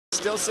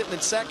still sitting in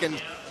second.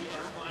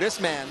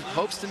 This man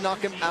hopes to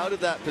knock him out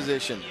of that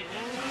position.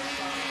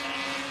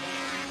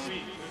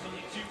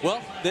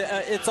 Well,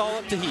 it's all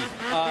up to Heath.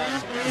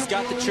 He's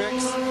got the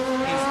tricks. He's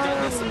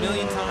done this a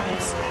million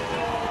times.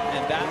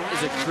 And that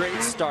is a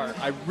great start.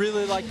 I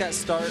really like that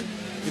start.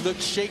 He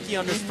looked shaky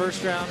on his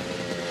first round.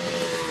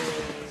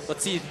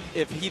 Let's see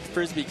if Heath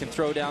Frisby can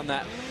throw down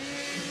that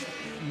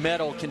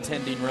medal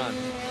contending run.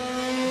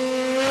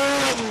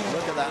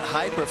 Look at that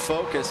hyper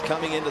focus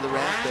coming into the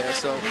ramp there.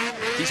 So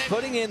he's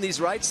putting in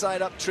these right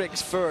side up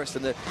tricks first,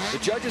 and the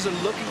judges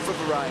are looking for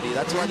variety.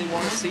 That's why they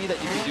want to see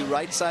that you can do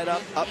right side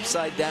up,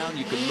 upside down.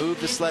 You can move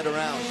the sled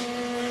around.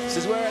 This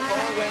is where it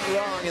all went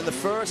wrong in the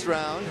first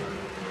round.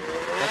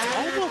 That's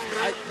almost,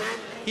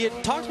 he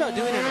had talked about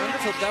doing an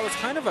underflip. That was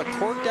kind of a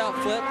corked out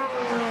flip.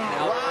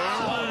 Now,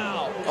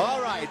 wow.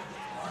 All right.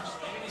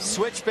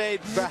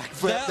 Switchblade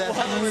backflip.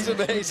 That was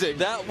amazing.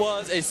 That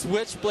was a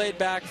switchblade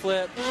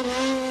backflip. A lot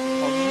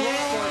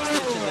more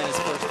extension than his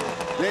first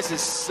one. This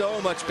is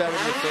so much better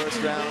than the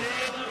first round.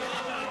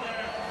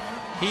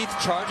 Heath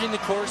charging the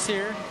course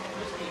here.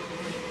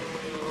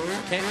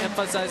 Can't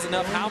emphasize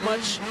enough how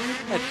much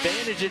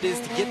advantage it is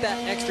to get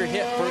that extra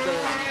hit for the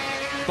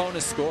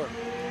bonus score.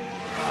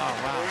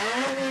 Oh, wow.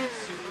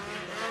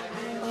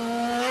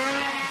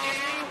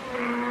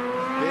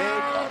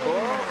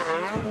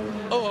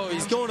 Oh,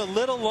 he's going a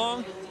little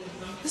long.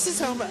 This is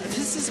how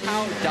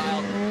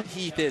dialed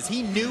Heath is.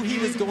 He knew he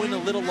was going a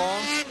little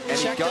long. And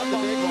he got the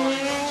big one.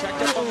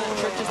 Checked up on that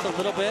trick just a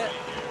little bit.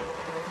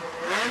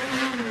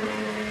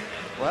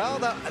 Well,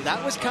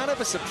 that was kind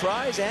of a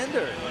surprise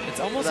ender. It's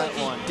almost like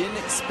he didn't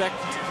expect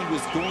he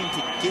was going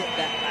to get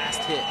that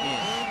last hit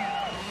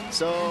in.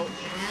 So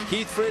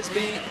Heath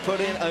Frisby put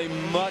in a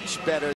much better